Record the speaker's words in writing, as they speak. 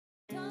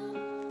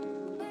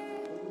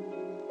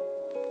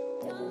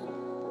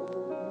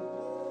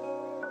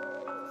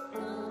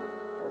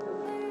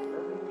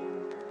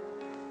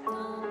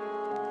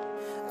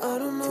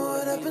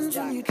happens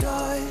when you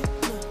die?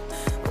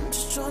 I'm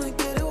just trying to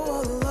get it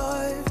while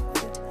alive.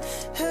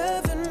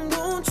 Heaven,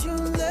 won't you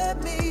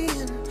let me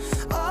in?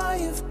 I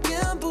have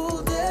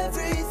gambled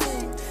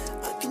everything.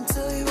 I can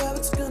tell you how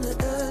it's gonna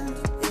end.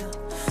 Yeah,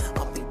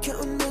 I'll be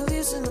counting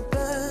millions in the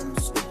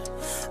bands.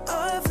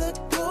 I've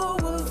let go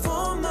of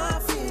all my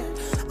fear.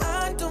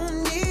 I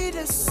don't need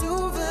a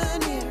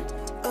souvenir.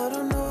 I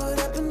don't know what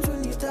happens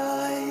when you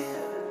die.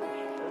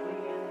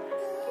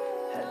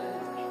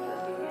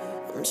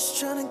 I'm just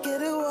trying to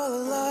get it while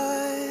alive.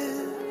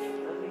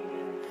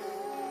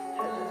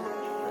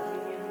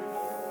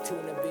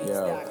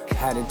 Yo,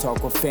 had to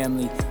talk with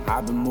family.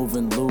 I've been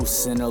moving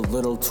loose and a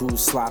little too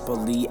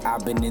sloppily.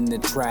 I've been in the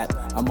trap,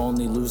 I'm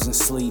only losing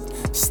sleep.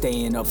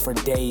 Staying up for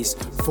days,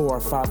 4 or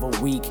 5 a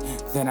week.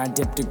 Then I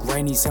dip to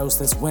granny's house,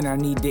 that's when I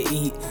need to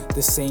eat.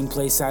 The same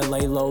place I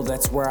lay low,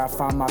 that's where I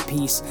find my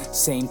peace.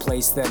 Same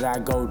place that I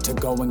go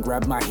and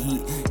grab my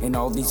heat. And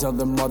all these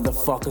other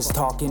motherfuckers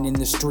talking in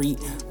the street,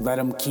 let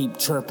them keep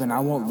chirping, I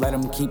won't let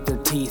them keep their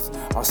teeth.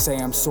 I'll say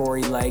I'm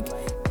sorry like,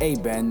 hey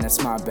Ben,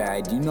 that's my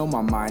bad, you know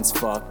my mind's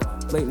fucked.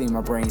 Lately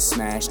my brain's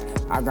smashed,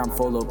 I gone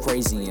full of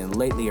crazy and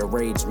lately a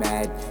rage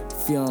mad.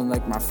 Feeling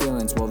like my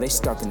feelings, well they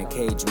stuck in a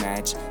cage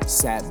match.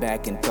 Sat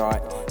back and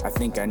thought, I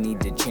think I need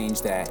to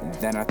change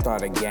that. Then I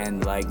thought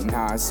again like,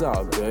 nah it's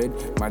all good.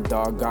 My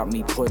dog got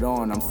me put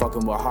on, I'm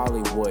fucking with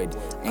Hollywood.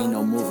 Ain't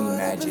no movie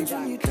magic.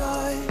 When you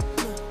die,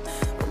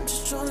 I'm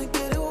just trying to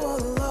get it while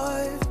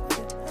alive.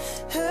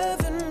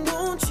 Heaven,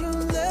 won't you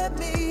let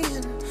me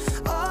in?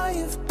 I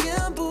have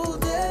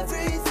gambled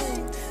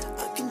everything.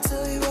 I can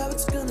tell you how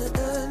it's gonna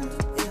end.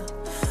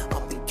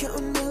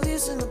 Counting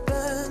millions in the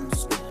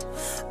bands.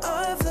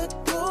 I've let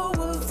go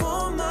of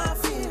all my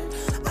fear.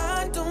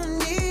 I don't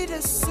need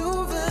a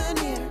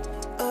souvenir.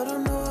 I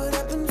don't know what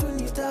happens when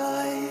you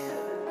die.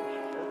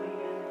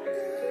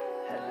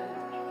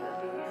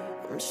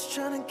 I'm just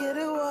trying to get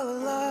it while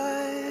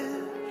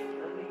alive.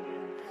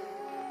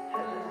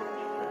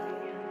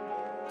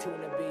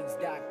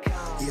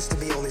 Used to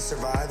be only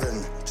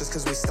surviving. Just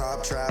cause we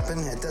stopped trapping,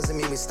 it doesn't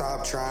mean we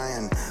stopped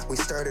trying. We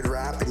started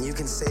rapping, you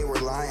can say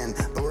we're lying,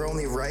 but we're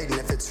only writing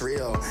if it's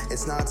real.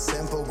 It's not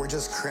simple, we're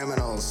just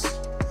criminals.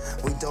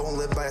 We don't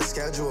live by a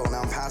schedule,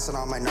 now I'm passing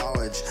on my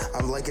knowledge.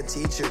 I'm like a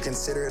teacher,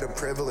 consider it a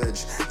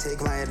privilege.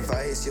 Take my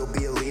advice, you'll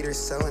be a leader,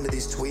 selling to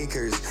these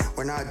tweakers.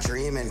 We're not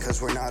dreaming,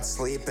 cause we're not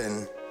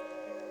sleeping.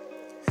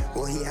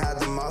 Well, he had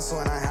the muscle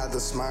and I had the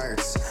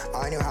smarts.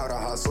 I knew how to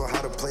hustle,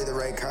 how to play the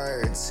right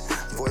cards.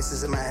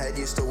 Voices in my head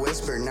used to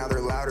whisper, now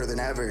they're louder than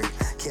ever.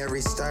 Can't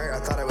restart,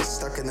 I thought I was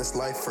stuck in this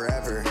life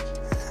forever.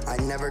 I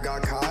never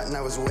got caught and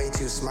I was way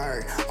too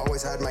smart.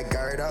 Always had my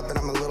guard up and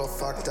I'm a little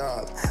fucked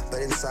up.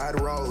 But inside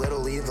we're all a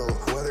little evil.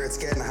 Whether it's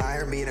getting high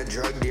or being a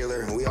drug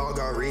dealer, we all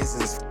got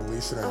reasons.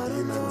 We should have demons. I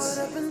don't know what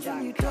happens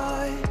when you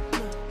die.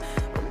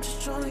 I'm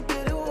just trying to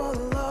get it while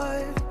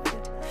alive.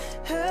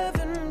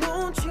 Heaven,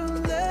 won't you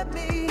let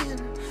me in?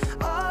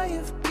 I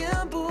have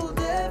gambled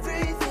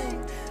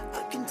everything.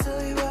 I can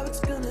tell you how it's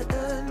gonna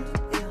end.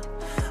 Yeah,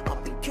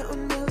 I'll be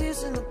counting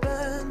millions in the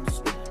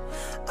bands.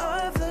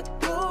 I've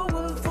let go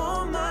of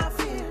all my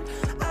fear.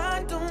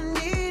 I don't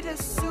need a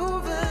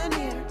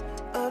souvenir.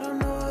 I don't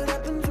know what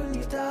happens when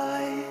you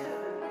die.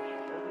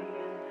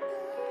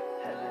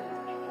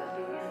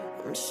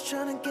 I'm just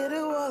trying to get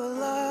it while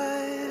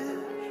alive.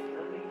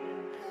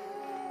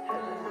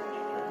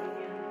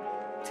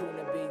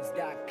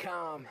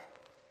 TunaBeats.com